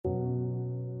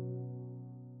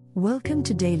Welcome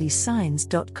to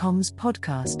dailysigns.com's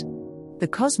podcast. The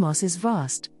cosmos is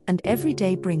vast, and every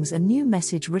day brings a new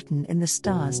message written in the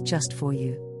stars just for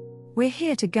you. We're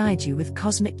here to guide you with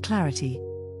cosmic clarity.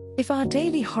 If our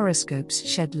daily horoscopes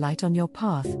shed light on your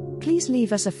path, please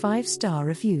leave us a 5-star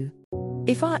review.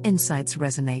 If our insights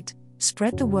resonate,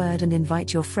 spread the word and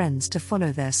invite your friends to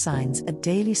follow their signs at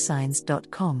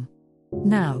dailysigns.com.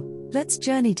 Now, let's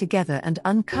journey together and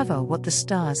uncover what the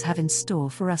stars have in store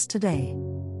for us today.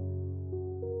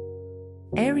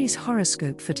 Aries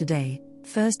horoscope for today,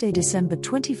 Thursday, December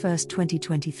 21st,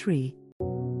 2023.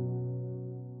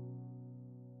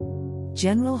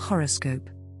 General horoscope.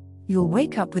 You'll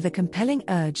wake up with a compelling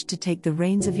urge to take the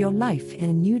reins of your life in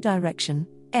a new direction,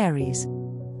 Aries.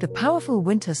 The powerful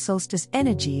winter solstice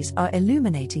energies are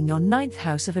illuminating your 9th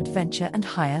house of adventure and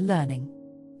higher learning.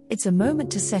 It's a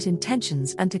moment to set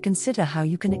intentions and to consider how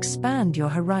you can expand your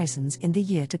horizons in the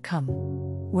year to come.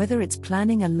 Whether it's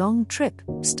planning a long trip,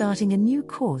 starting a new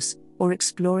course, or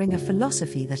exploring a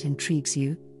philosophy that intrigues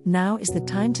you, now is the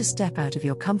time to step out of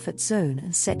your comfort zone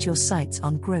and set your sights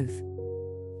on growth.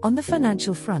 On the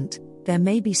financial front, there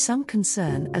may be some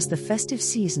concern as the festive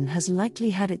season has likely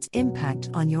had its impact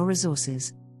on your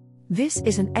resources. This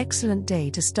is an excellent day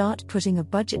to start putting a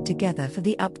budget together for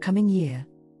the upcoming year.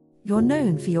 You're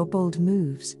known for your bold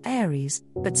moves, Aries,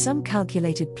 but some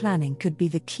calculated planning could be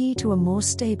the key to a more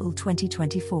stable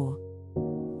 2024.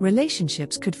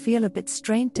 Relationships could feel a bit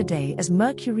strained today as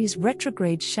Mercury's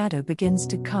retrograde shadow begins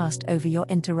to cast over your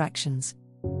interactions.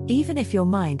 Even if your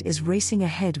mind is racing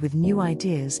ahead with new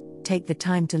ideas, take the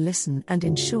time to listen and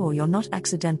ensure you're not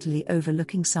accidentally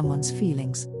overlooking someone's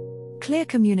feelings. Clear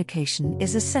communication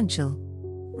is essential.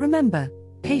 Remember,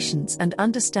 patience and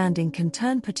understanding can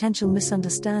turn potential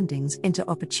misunderstandings into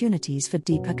opportunities for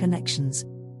deeper connections.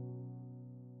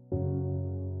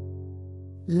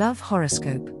 Love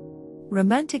horoscope.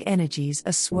 Romantic energies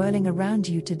are swirling around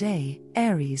you today,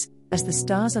 Aries, as the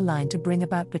stars align to bring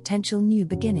about potential new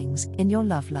beginnings in your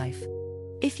love life.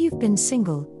 If you've been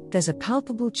single, there's a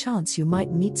palpable chance you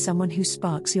might meet someone who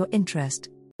sparks your interest.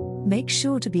 Make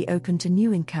sure to be open to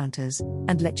new encounters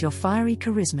and let your fiery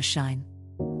charisma shine.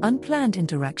 Unplanned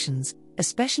interactions,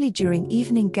 especially during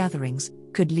evening gatherings,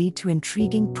 could lead to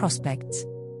intriguing prospects.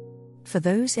 For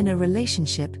those in a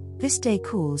relationship, this day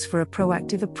calls for a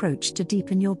proactive approach to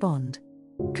deepen your bond.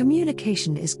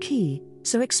 Communication is key,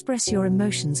 so express your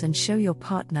emotions and show your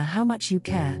partner how much you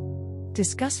care.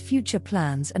 Discuss future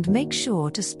plans and make sure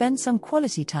to spend some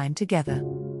quality time together.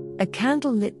 A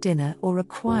candle-lit dinner or a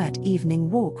quiet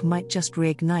evening walk might just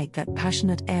reignite that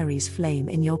passionate Aries flame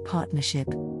in your partnership.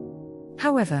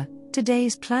 However,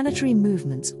 today's planetary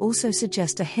movements also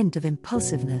suggest a hint of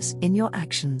impulsiveness in your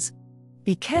actions.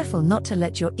 Be careful not to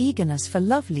let your eagerness for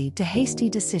love lead to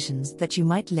hasty decisions that you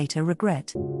might later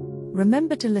regret.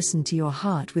 Remember to listen to your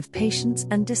heart with patience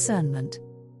and discernment.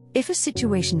 If a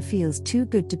situation feels too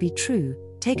good to be true,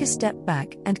 take a step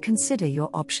back and consider your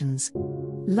options.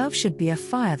 Love should be a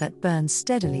fire that burns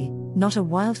steadily, not a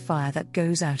wildfire that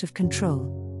goes out of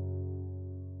control.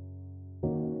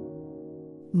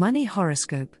 Money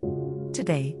horoscope.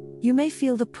 Today, you may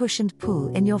feel the push and pull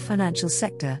in your financial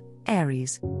sector,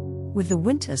 Aries. With the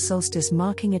winter solstice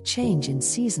marking a change in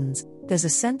seasons, there's a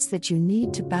sense that you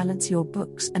need to balance your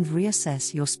books and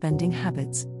reassess your spending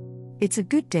habits. It's a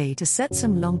good day to set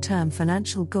some long-term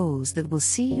financial goals that will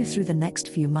see you through the next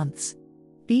few months.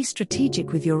 Be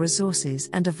strategic with your resources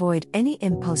and avoid any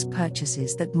impulse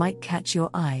purchases that might catch your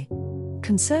eye.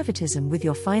 Conservatism with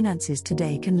your finances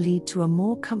today can lead to a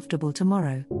more comfortable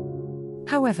tomorrow.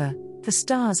 However, the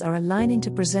stars are aligning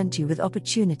to present you with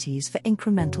opportunities for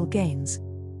incremental gains.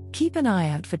 Keep an eye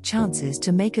out for chances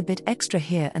to make a bit extra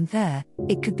here and there.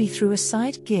 It could be through a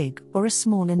side gig or a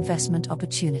small investment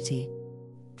opportunity.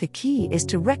 The key is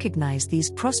to recognize these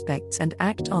prospects and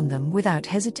act on them without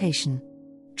hesitation.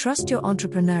 Trust your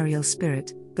entrepreneurial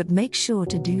spirit, but make sure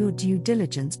to do your due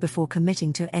diligence before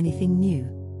committing to anything new.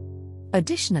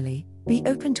 Additionally, be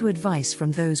open to advice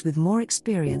from those with more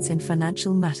experience in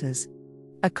financial matters.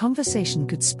 A conversation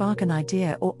could spark an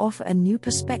idea or offer a new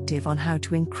perspective on how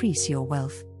to increase your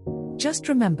wealth. Just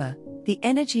remember, the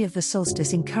energy of the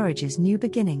solstice encourages new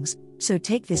beginnings, so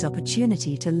take this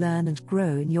opportunity to learn and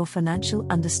grow in your financial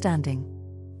understanding.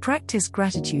 Practice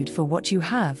gratitude for what you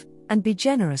have, and be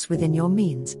generous within your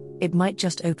means. It might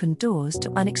just open doors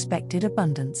to unexpected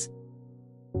abundance.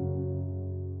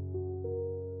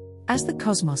 As the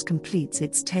cosmos completes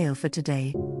its tale for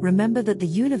today, remember that the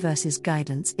universe's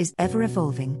guidance is ever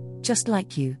evolving, just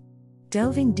like you.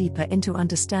 Delving deeper into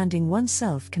understanding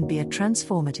oneself can be a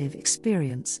transformative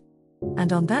experience.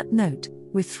 And on that note,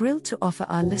 we're thrilled to offer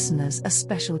our listeners a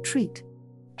special treat.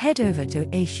 Head over to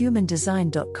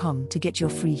ahumandesign.com to get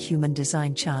your free human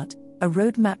design chart, a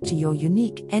roadmap to your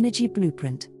unique energy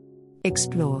blueprint.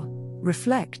 Explore,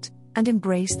 reflect, and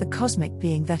embrace the cosmic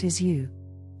being that is you.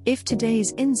 If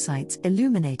today's insights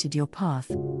illuminated your path,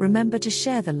 remember to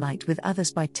share the light with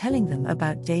others by telling them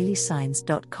about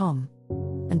dailysigns.com.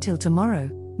 Until tomorrow,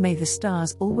 may the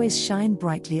stars always shine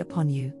brightly upon you.